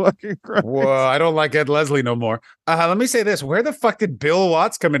 Jesus fucking Christ. Whoa, I don't like Ed Leslie no more. Let me say this. Where the fuck did Bill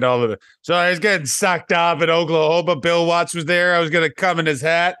Watts come into all of it? So I was getting sucked off in Oklahoma. Bill Watts was there. I was going to come in his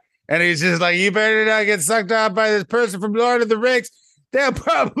hat. And he's just like, you better not get sucked off by this person from Lord of the Rings. They'll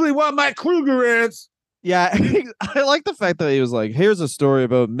probably want my Kruger ants. Yeah, I like the fact that he was like, here's a story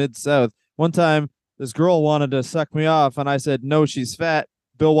about Mid-South. One time, this girl wanted to suck me off, and I said, no, she's fat.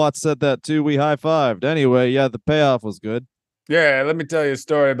 Bill Watts said that, too. We high-fived. Anyway, yeah, the payoff was good. Yeah, let me tell you a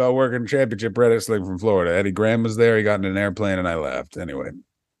story about working championship wrestling from Florida. Eddie Graham was there. He got in an airplane, and I left. Anyway.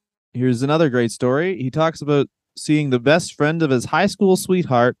 Here's another great story. He talks about seeing the best friend of his high school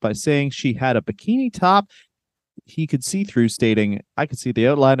sweetheart by saying she had a bikini top he could see through, stating, I could see the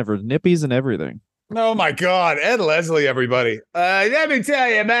outline of her nippies and everything. Oh my God, Ed Leslie, everybody. Let me tell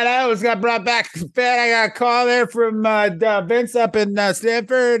you, man, I always got brought back fat. I got a call there from Vince up in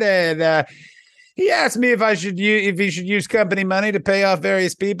Stanford, and He asked me if he should use company money to pay off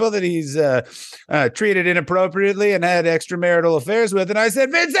various people that he's treated inappropriately and had extramarital affairs with. And I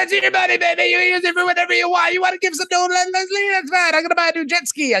said, Vince, that's your money, baby. You use it for whatever you want. You want to give some to Leslie? That's fine. I'm gonna buy a new jet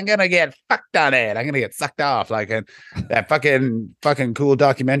ski. I'm gonna get fucked on it. I'm gonna get sucked off like that fucking cool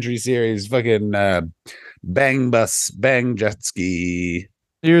documentary series, fucking Bang Jet Ski.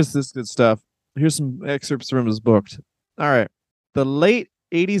 Here's this good stuff. Here's some excerpts from his book. All right. The late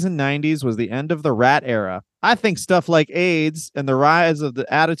 80s and 90s was the end of the rat era. I think stuff like AIDS and the rise of the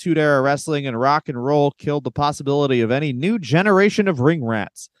Attitude Era wrestling and rock and roll killed the possibility of any new generation of ring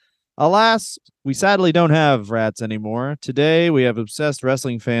rats. Alas, we sadly don't have rats anymore. Today, we have obsessed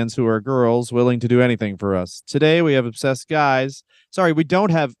wrestling fans who are girls willing to do anything for us. Today, we have obsessed guys. Sorry, we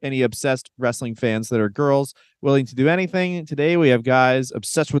don't have any obsessed wrestling fans that are girls willing to do anything. Today, we have guys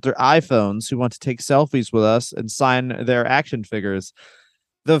obsessed with their iPhones who want to take selfies with us and sign their action figures.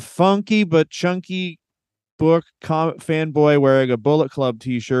 The funky but chunky book fanboy wearing a Bullet Club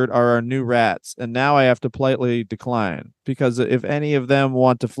t-shirt are our new rats, and now I have to politely decline, because if any of them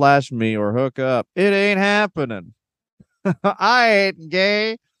want to flash me or hook up, it ain't happening. I ain't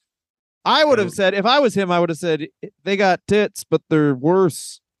gay. I would have said, if I was him, I would have said, they got tits, but they're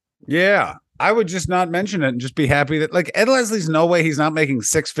worse. Yeah. I would just not mention it and just be happy that, like, Ed Leslie's no way he's not making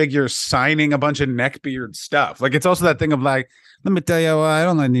six figures signing a bunch of neckbeard stuff. Like, it's also that thing of like, let me tell you, I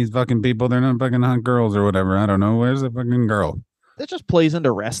don't like these fucking people. They're not fucking hot girls or whatever. I don't know. Where's the fucking girl? That just plays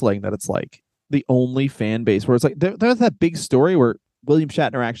into wrestling, that it's like the only fan base where it's like, there's that big story where William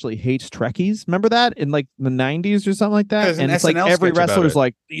Shatner actually hates Trekkies. Remember that in like the 90s or something like that? And it's like every wrestler's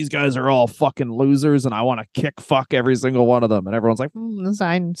like, these guys are all fucking losers and I want to kick fuck every single one of them. And everyone's like,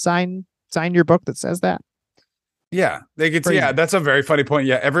 sign your book that says that. Yeah, they could. Yeah, that's a very funny point.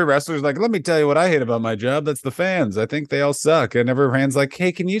 Yeah, every wrestler's like, let me tell you what I hate about my job. That's the fans. I think they all suck. And every fan's like,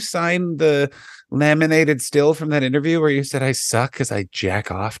 hey, can you sign the laminated still from that interview where you said I suck because I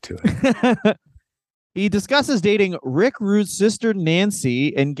jack off to it? He discusses dating Rick Rude's sister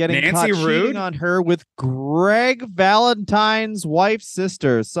Nancy and getting caught cheating on her with Greg Valentine's wife's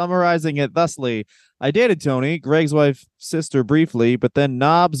sister, summarizing it thusly. I dated Tony, Greg's wife's sister, briefly, but then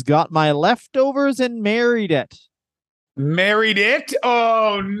Knobs got my leftovers and married it. Married it?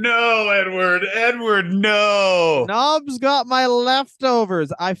 Oh, no, Edward, no. Knobs got my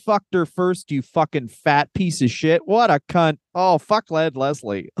leftovers. I fucked her first, you fucking fat piece of shit. What a cunt. Oh, fuck Ed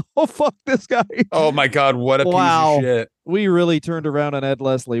Leslie. Oh, fuck this guy. Oh, my God, what a piece of shit. We really turned around on Ed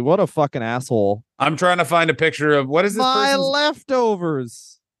Leslie. What a fucking asshole. I'm trying to find a picture of, what is this my person's...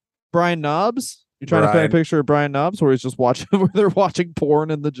 leftovers. Brian Knobs? You're trying to find a picture of Brian Knobs where he's just watching, where they're watching porn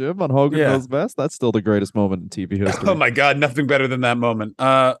in the gym on Hogan Knows Best? That's still the greatest moment in TV history. Oh my God, nothing better than that moment.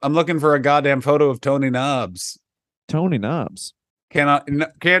 I'm looking for a goddamn photo of Tony Knobs. Tony Knobs. Can't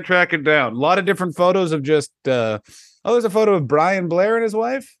track it down. A lot of different photos of just there's a photo of Brian Blair and his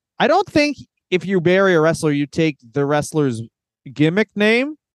wife. I don't think if you bury a wrestler, you take the wrestler's gimmick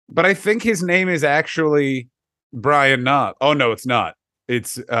name. But I think his name is actually Brian Knobs. Oh no, it's not.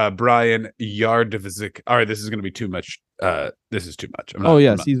 It's Brian Yardovizik. All right, this is going to be too much. This is too much.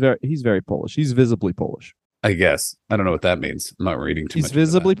 He's very Polish. He's visibly Polish. I guess. I don't know what that means. I'm not reading too much. He's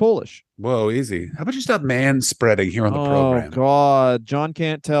visibly Polish. Whoa, easy. How about you stop man-spreading here on the program? Oh, God. John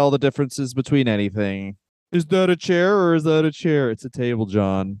can't tell the differences between anything. Is that a chair or is that a chair? It's a table,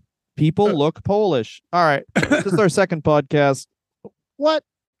 John. People look Polish. All right. This is our second podcast. What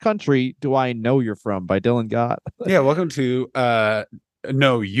country do I know you're from by Dylan Gott? Yeah, welcome to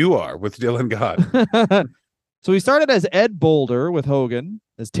No, You Are with Dylan Gott. So he started as Ed Boulder with Hogan,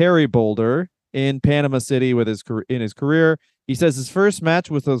 as Terry Boulder in Panama City with his career. He says his first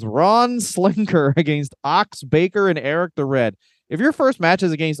match was with Ron Slinker against Ox Baker and Eric the Red. If your first match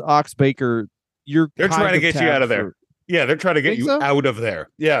is against Ox Baker, they're trying to get you out of there. Yeah, they're trying to get you out of there.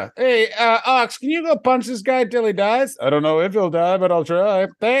 Yeah. Hey, Ox, can you go punch this guy till he dies? I don't know if he'll die, but I'll try.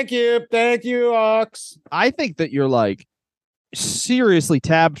 Thank you, Ox. I think that you're like seriously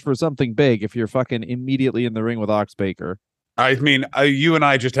tabbed for something big if you're fucking immediately in the ring with Ox Baker. I mean, you and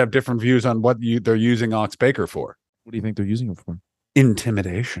I just have different views on what they're using Ox Baker for. What do you think they're using him for?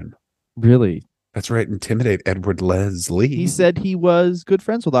 Intimidation. Really? That's right. Intimidate Edward Leslie. He said he was good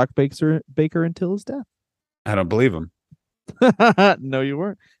friends with Ox Baker until his death. I don't believe him. No, you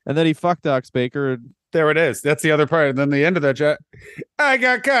weren't. And then he fucked Ox Baker. There it is. That's the other part. And then the end of that chat. I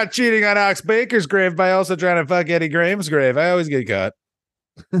got caught cheating on Ox Baker's grave by also trying to fuck Eddie Graham's grave. I always get caught.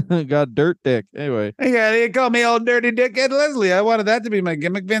 Got dirt dick. Anyway. Yeah, they call me old dirty dick Ed Leslie. I wanted that to be my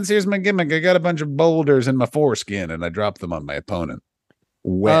gimmick. Vince, here's my gimmick. I got a bunch of boulders in my foreskin and I dropped them on my opponent.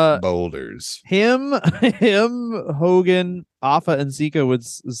 Wet boulders. Him, Hogan, Afa, and Zika would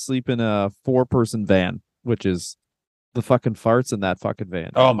sleep in a 4-person van, which is the fucking farts in that fucking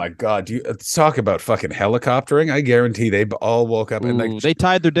van. Oh my god! You talk about fucking helicoptering. I guarantee they all woke up and like they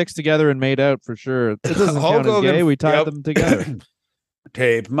tied their dicks together and made out for sure. It doesn't count as gay. We tied them together.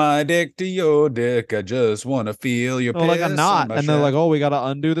 Tape my dick to your dick. I just want to feel your piss like a knot, and they're like, "Oh, we got to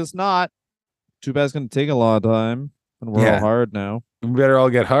undo this knot." Too bad it's going to take a long time, and we're all hard now. We better all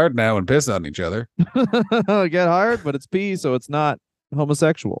get hard now and piss on each other. Get hard, but it's pee, so it's not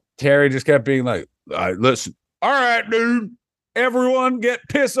homosexual. Terry just kept being like, listen, all right, dude. Everyone get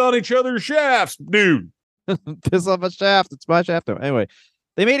piss on each other's shafts, dude. Piss on my shaft. It's my shaft. Anyway,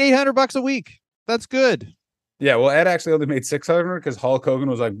 they made $800 a week. That's good. Yeah, well, Ed actually only made 600 because Hulk Hogan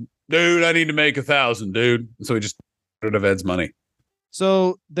was like, dude, I need to make 1,000, dude. And so he just rid of Ed's money.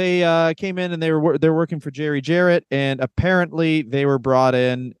 So they came in and they're working for Jerry Jarrett, and apparently they were brought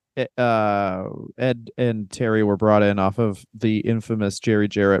in. Ed and Terry were brought in off of the infamous Jerry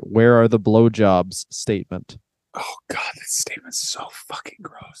Jarrett "Where are the blowjobs" statement. Oh God, that statement's so fucking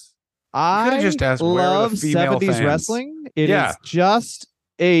gross. I just asked love 70s wrestling. It is just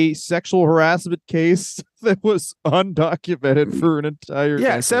a sexual harassment case that was undocumented for an entire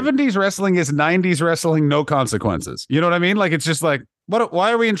decade. 70s wrestling is 90s wrestling, no consequences. You know what I mean? Like, it's just like,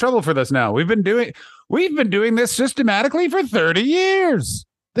 why are we in trouble for this now? We've been doing this systematically for 30 years.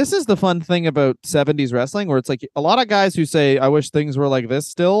 This is the fun thing about 70s wrestling, where it's like a lot of guys who say, I wish things were like this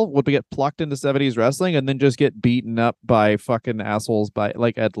still, would get plucked into 70s wrestling and then just get beaten up by fucking assholes by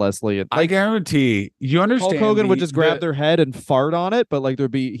like Ed Leslie. And, I guarantee you understand. Hulk Hogan would just grab their head and fart on it, but like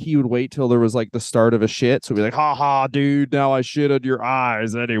he would wait till there was like the start of a shit. So he'd be like, ha ha, dude, now I shit on your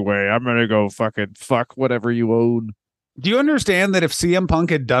eyes anyway. I'm going to go fucking fuck whatever you own. Do you understand that if CM Punk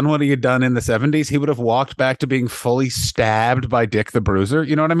had done what he had done in the 70s, he would have walked back to being fully stabbed by Dick the Bruiser?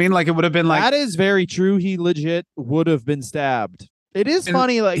 You know what I mean? Like, it would have been like... That is very true. He legit would have been stabbed. It is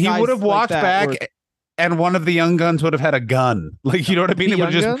funny. Like, he would have walked back and one of the young guns would have had a gun. Like, you know what I mean? It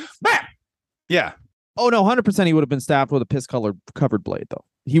would just... Bam! Yeah. Oh, no, 100% he would have been stabbed with a piss-covered blade, though.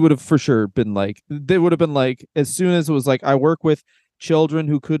 He would have for sure been like... They would have been like, as soon as it was like, I work with children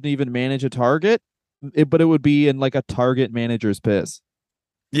who couldn't even manage a target, but it would be in like a Target manager's piss.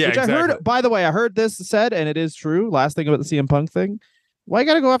 Yeah, which exactly. I heard, by the way, I heard this said, and it is true. Last thing about the CM Punk thing. Why you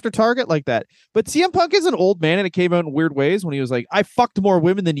got to go after Target like that? But CM Punk is an old man, and it came out in weird ways when he was like, I fucked more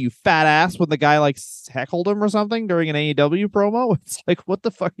women than you, fat ass, when the guy like heckled him or something during an AEW promo. It's like, what the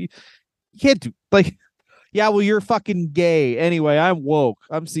fuck? You can't do, like, yeah, well, you're fucking gay. Anyway, I'm woke.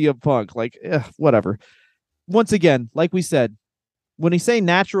 I'm CM Punk. Like, whatever. Once again, like we said, when you say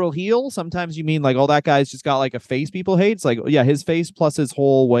natural heel, sometimes you mean like, oh, that guy's just got like a face people hate. It's like, yeah, his face plus his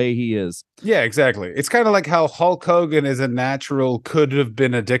whole way he is. Yeah, exactly. It's kind of like how Hulk Hogan is a natural, could have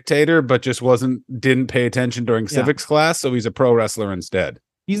been a dictator, but just didn't pay attention during civics class. So he's a pro wrestler instead.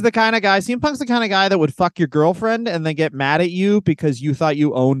 He's the kind of guy, CM Punk's the kind of guy that would fuck your girlfriend and then get mad at you because you thought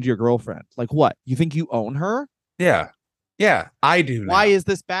you owned your girlfriend. Like, what? You think you own her? Yeah. Yeah, I do now. Why is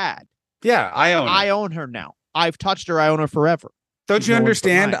this bad? Yeah, I own her. I own her now. I've touched her. I own her forever. Don't you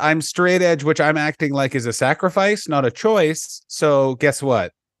understand? I'm straight edge, which I'm acting like is a sacrifice, not a choice. So guess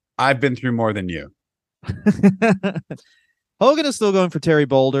what? I've been through more than you. Hogan is still going for Terry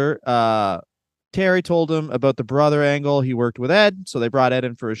Boulder. Terry told him about the brother angle. He worked with Ed, so they brought Ed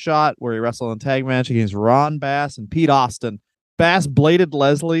in for a shot where he wrestled in a tag match against Ron Bass and Pete Austin. Bass bladed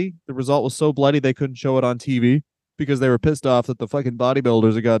Leslie. The result was so bloody they couldn't show it on TV because they were pissed off that the fucking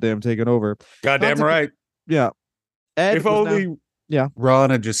bodybuilders are goddamn taken over. Goddamn right. Yeah. Ed if only... Yeah.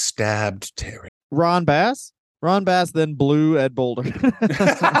 Ron had just stabbed Terry. Ron Bass then blew Ed Boulder.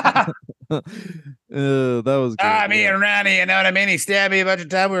 That was good. Me and Ronnie, you know what I mean? He stabbed me a bunch of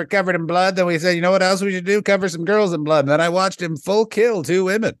times. We were covered in blood. Then we said, you know what else we should do? Cover some girls in blood. And then I watched him full kill 2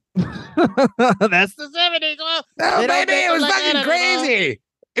 women. That's the 70s. Well, oh, baby, it was fucking crazy.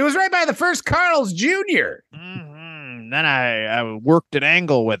 It was right by the first Carl's Jr. Then I worked an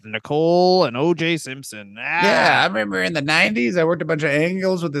angle with Nicole and O.J. Simpson. Yeah, I remember in the 90s, I worked a bunch of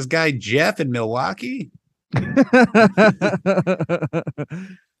angles with this guy, Jeff, in Milwaukee. But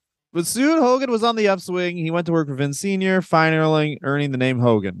soon Hogan was on the upswing. He went to work for Vince Sr., finally earning the name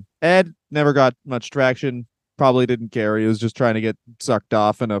Hogan. Ed never got much traction. Probably didn't care. He was just trying to get sucked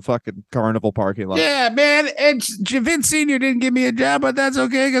off in a fucking carnival parking lot. Yeah, man. And Vince Sr. didn't give me a job, but that's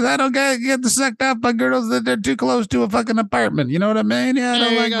okay because I don't get sucked off by girls that are too close to a fucking apartment. You know what I mean? Yeah, I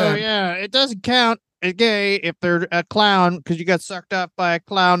don't like that. Yeah, it doesn't count. gay if they're a clown because you got sucked up by a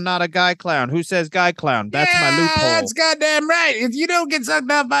clown, not a guy clown. Who says guy clown? That's my loophole. That's goddamn right. If you don't get sucked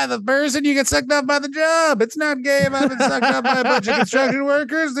up by the person, you get sucked up by the job. It's not gay if I've been sucked up by a bunch of construction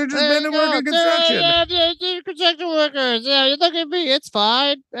workers. They're just men who work in construction. Construction workers. Yeah, you look at me. It's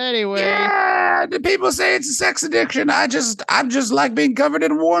fine. Anyway. Yeah, the people say it's a sex addiction. I'm just like being covered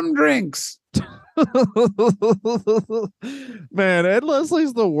in warm drinks. Man, Ed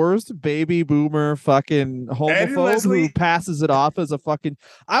Leslie's the worst baby boomer fucking homophobe who passes it off as a fucking.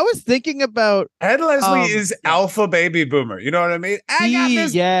 I was thinking about Ed Leslie is alpha baby boomer. You know what I mean? I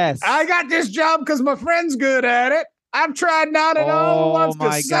got this job because my friend's good at it. I've tried not at all wants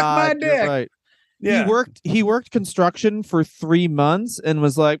to suck my dick. Right. Yeah. He worked construction for 3 months and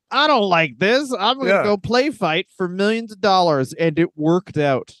was like, I don't like this. I'm gonna go play fight for millions of dollars, and it worked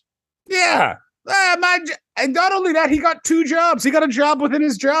out. Yeah. And not only that, he got 2 jobs. He got a job within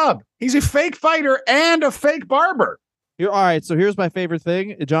his job. He's a fake fighter and a fake barber. All right, so here's my favorite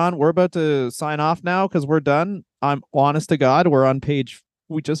thing. John, we're about to sign off now because we're done. I'm honest to God, we're on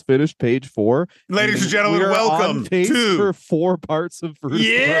we just finished page 4. Ladies and gentlemen, welcome to for 4 parts of Brutus.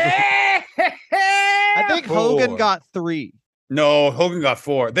 Yeah! I think 4. Hogan got 3. No, Hogan got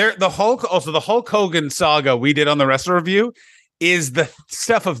 4. The Hulk Hogan saga we did on the wrestler review is the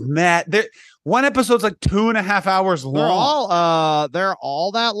stuff of Matt. One episode's like 2.5 hours long. They're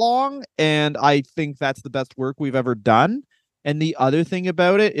all that long, and I think that's the best work we've ever done. And the other thing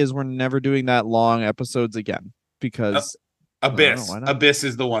about it is we're never doing that long episodes again because Abyss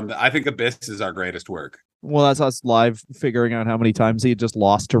is the one that I think Abyss is our greatest work. Well, that's us live figuring out how many times he just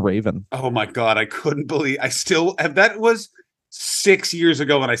lost to Raven. Oh my God, I couldn't believe that was 6 years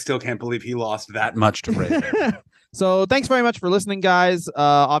ago, and I still can't believe he lost that much to Raven. So thanks very much for listening, guys.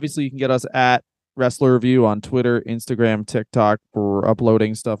 Obviously, you can get us at Wrestler Review on Twitter, Instagram, TikTok. We're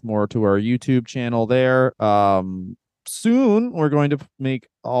uploading stuff more to our YouTube channel there. Soon, we're going to make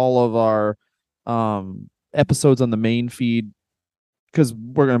all of our episodes on the main feed because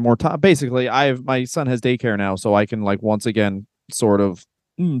we're going to more time. Basically, my son has daycare now, so I can once again sort of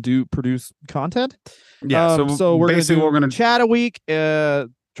produce content. Yeah. So we're going to chat a week.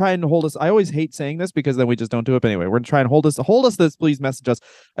 Try and hold us. I always hate saying this because then we just don't do it. But anyway, we're going to try and hold us this. Please message us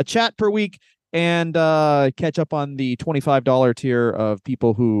a chat per week and catch up on the $25 tier of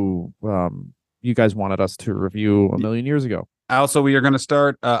people who you guys wanted us to review a million years ago. Also, we are going to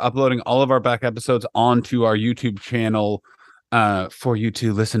start uploading all of our back episodes onto our YouTube channel for you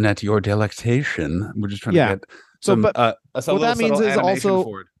to listen at your delectation. We're just trying to get some. What that means is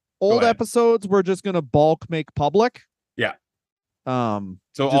also old episodes we're just going to bulk make public. Yeah.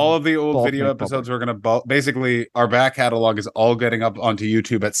 So all of the old video episodes we're going to basically our back catalog is all getting up onto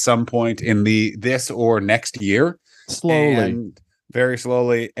YouTube at some point in this or next year. Very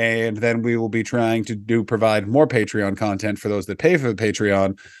slowly, and then we will be trying to provide more Patreon content for those that pay for the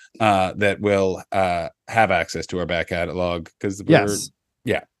Patreon that will have access to our back catalog because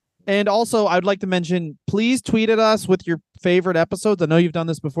And also, I'd like to mention, please tweet at us with your favorite episodes. I know you've done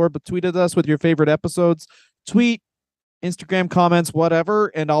this before, but tweet at us with your favorite episodes. Tweet, Instagram comments,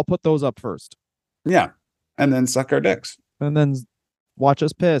 whatever, and I'll put those up first. Yeah, and then suck our dicks. And then watch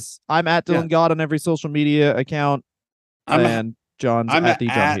us piss. I'm at Dylan God on every social media account. John's at the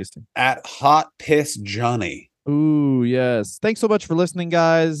John Hastings. At Hot Piss Johnny. Ooh, yes. Thanks so much for listening,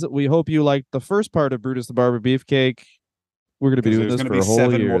 guys. We hope you liked the first part of Brutus the Barber Beefcake. We're going to be doing this for a whole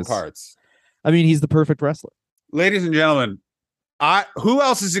 7 more parts. I mean, he's the perfect wrestler. Ladies and gentlemen, who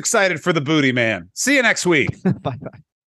else is excited for the Booty Man? See you next week. Bye-bye.